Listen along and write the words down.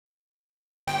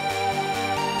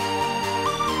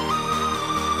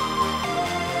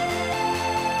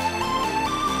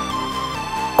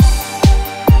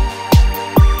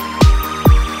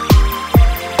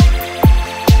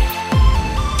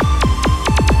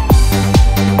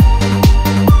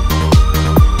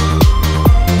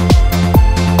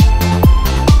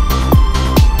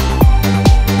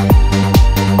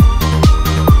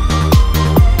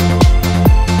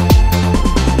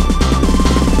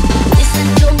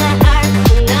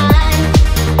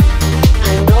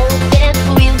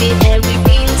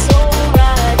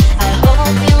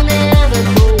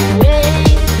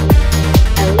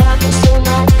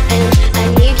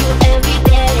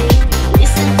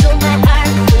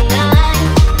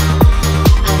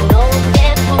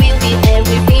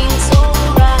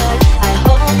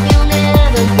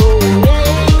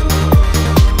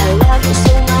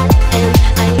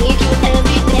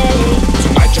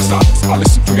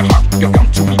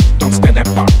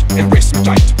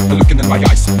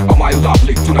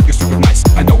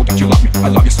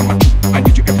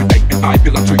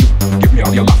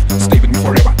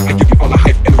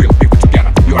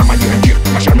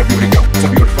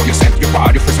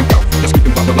are you facing hell? Just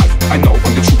keeping love alive. I know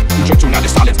I'm the truth. Enjoy tonight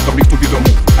is silence. Don't leave to be the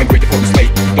move. I'm ready for this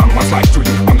late. Done one slide to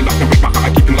you. Only love can break my heart.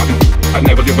 I keep on loving you. I'll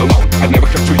never live alone. I'll never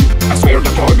hurt to you. I swear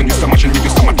that I'm loving you so much and give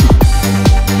you so much truth.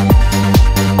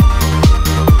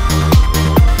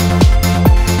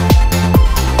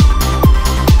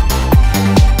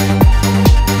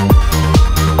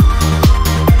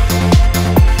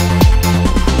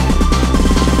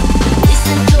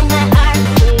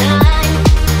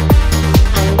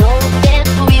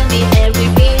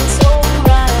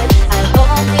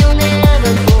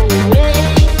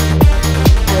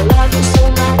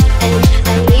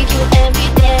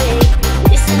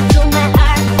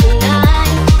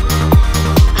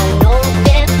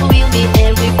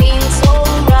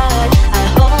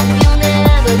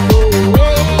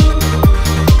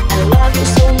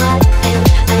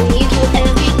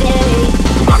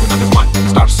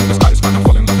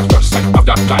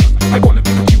 I wanna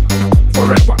be with you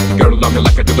forever. Girl, love me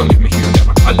like I do, don't leave me here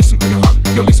never. I listen to your heart,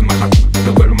 you listen my heart.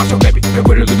 You're very much so baby, you're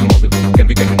very little mobile. Can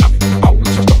we get enough? Oh,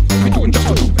 let's just stop. We're doing just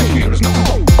to do, and here is nothing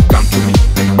wrong. Come to me,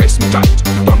 embrace me tight.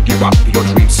 Don't give up your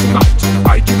dreams tonight.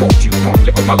 I devote you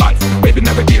only all my life. Baby,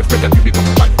 never be afraid that you become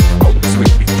right. Always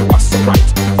will be to us so right.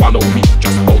 Follow me,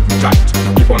 just hold me tight.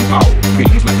 Keep on our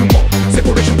feelings like no more.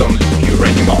 Separation don't live here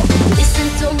anymore. Listen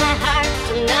to my heart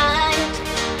tonight.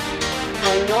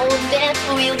 I know that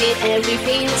we'll get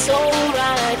everything so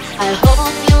right. I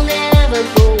hope you'll never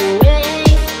go away.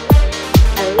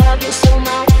 I love you so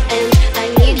much and I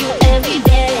need you every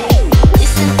day.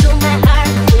 Listen to my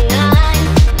heart tonight.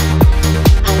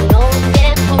 I know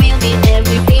that we'll get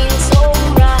everything so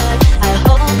right. I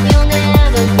hope you'll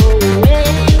never go away.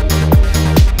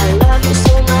 I love you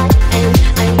so much and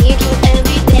I need you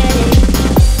every day.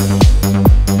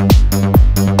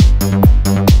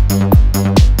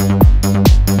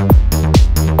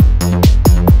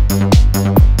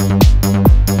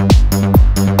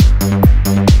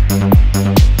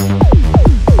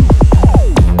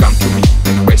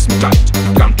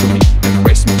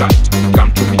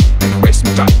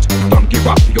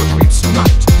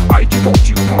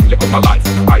 My life,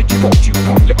 I devote you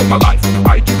only all my life.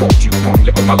 I devote you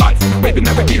only all my life. Baby,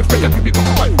 never be afraid that you become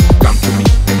wife. Come to me,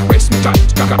 embrace me tight.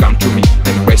 Come to me,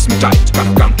 embrace me tight.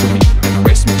 Come to me,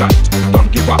 embrace me tight. Don't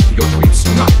give up your dreams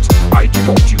tonight. I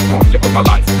devote you only all my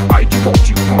life. I devote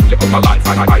you only all my life.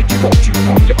 I devote you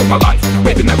only all my life.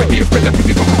 Baby, never be afraid that you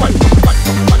become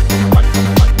wife.